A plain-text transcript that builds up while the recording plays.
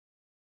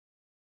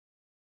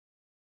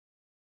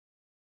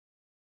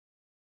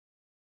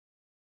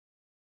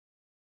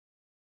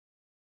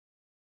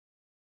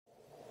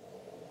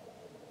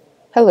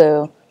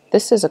Hello,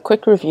 this is a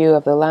quick review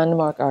of the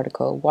landmark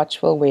article,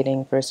 Watchful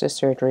Waiting versus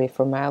Surgery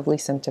for Mildly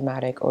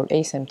Symptomatic or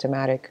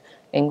Asymptomatic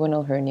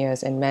Inguinal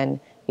Hernias in Men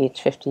aged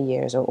 50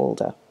 years or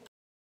older.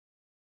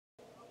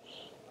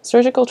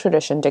 Surgical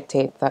tradition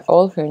dictates that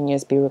all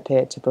hernias be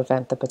repaired to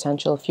prevent the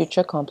potential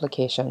future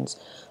complications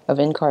of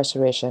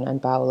incarceration and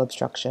bowel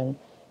obstruction,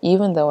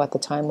 even though at the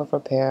time of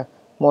repair,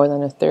 more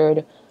than a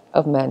third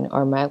of men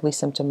are mildly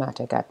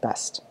symptomatic at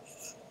best.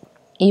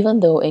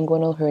 Even though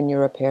inguinal hernia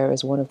repair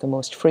is one of the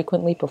most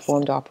frequently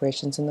performed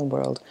operations in the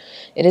world,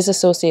 it is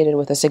associated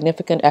with a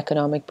significant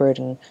economic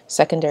burden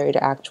secondary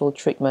to actual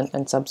treatment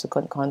and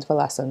subsequent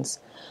convalescence,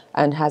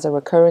 and has a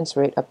recurrence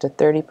rate up to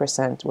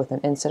 30% with an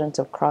incidence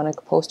of chronic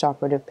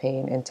postoperative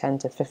pain in 10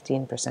 to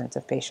 15%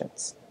 of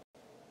patients.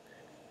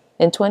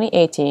 In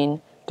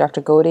 2018,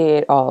 Dr. Gaudier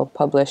et al.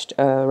 Published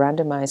a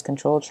randomized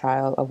controlled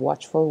trial of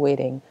watchful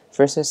waiting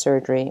versus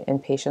surgery in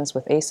patients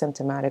with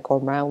asymptomatic or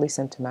mildly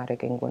symptomatic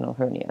inguinal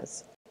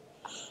hernias.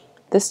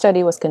 This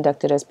study was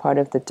conducted as part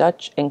of the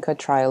Dutch Inca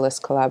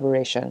trialist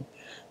collaboration.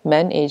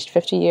 Men aged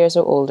 50 years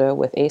or older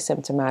with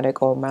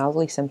asymptomatic or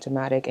mildly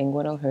symptomatic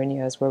inguinal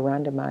hernias were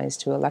randomized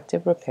to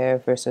elective repair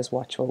versus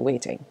watchful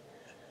waiting.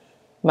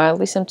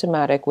 Mildly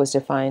symptomatic was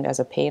defined as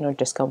a pain or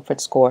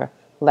discomfort score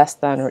less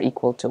than or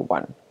equal to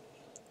 1.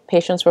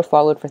 Patients were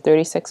followed for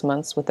 36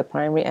 months with the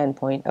primary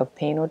endpoint of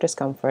pain or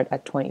discomfort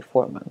at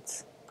 24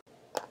 months.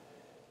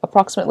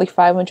 Approximately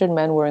 500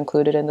 men were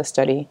included in the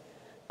study.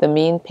 The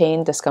mean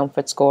pain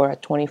discomfort score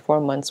at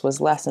 24 months was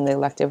less in the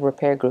elective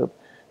repair group,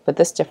 but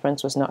this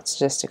difference was not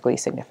statistically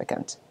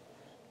significant.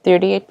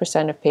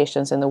 38% of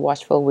patients in the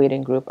watchful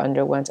waiting group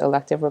underwent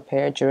elective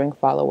repair during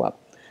follow-up,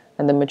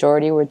 and the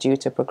majority were due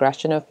to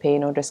progression of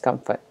pain or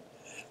discomfort.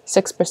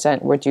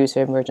 6% were due to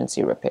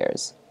emergency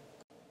repairs.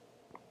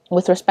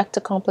 With respect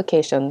to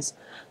complications,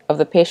 of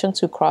the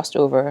patients who crossed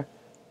over,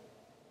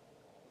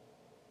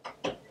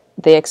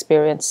 they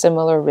experienced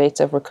similar rates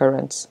of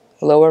recurrence,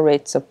 lower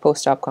rates of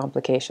post-op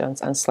complications,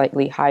 and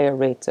slightly higher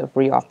rates of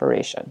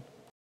reoperation.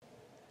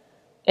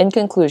 In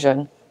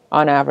conclusion,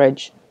 on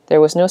average,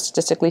 there was no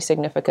statistically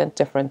significant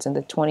difference in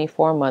the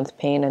 24-month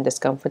pain and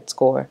discomfort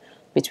score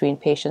between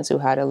patients who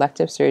had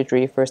elective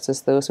surgery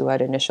versus those who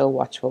had initial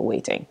watchful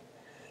waiting.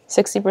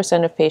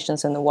 60% of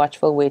patients in the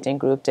watchful waiting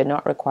group did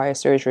not require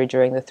surgery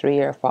during the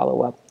 3-year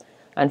follow-up,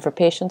 and for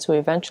patients who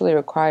eventually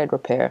required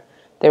repair,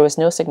 there was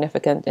no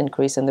significant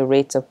increase in the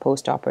rates of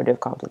post-operative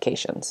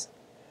complications,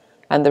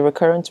 and the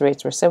recurrence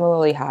rates were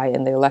similarly high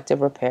in the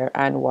elective repair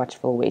and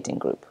watchful waiting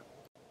group.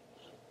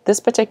 This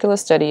particular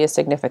study is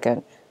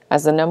significant,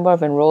 as the number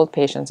of enrolled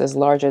patients is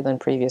larger than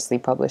previously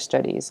published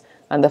studies,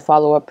 and the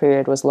follow-up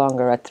period was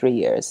longer at 3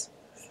 years.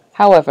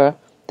 However,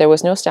 there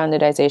was no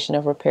standardization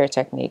of repair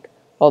technique,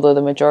 although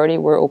the majority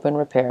were open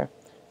repair,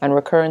 and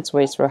recurrence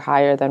rates were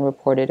higher than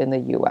reported in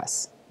the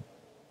US.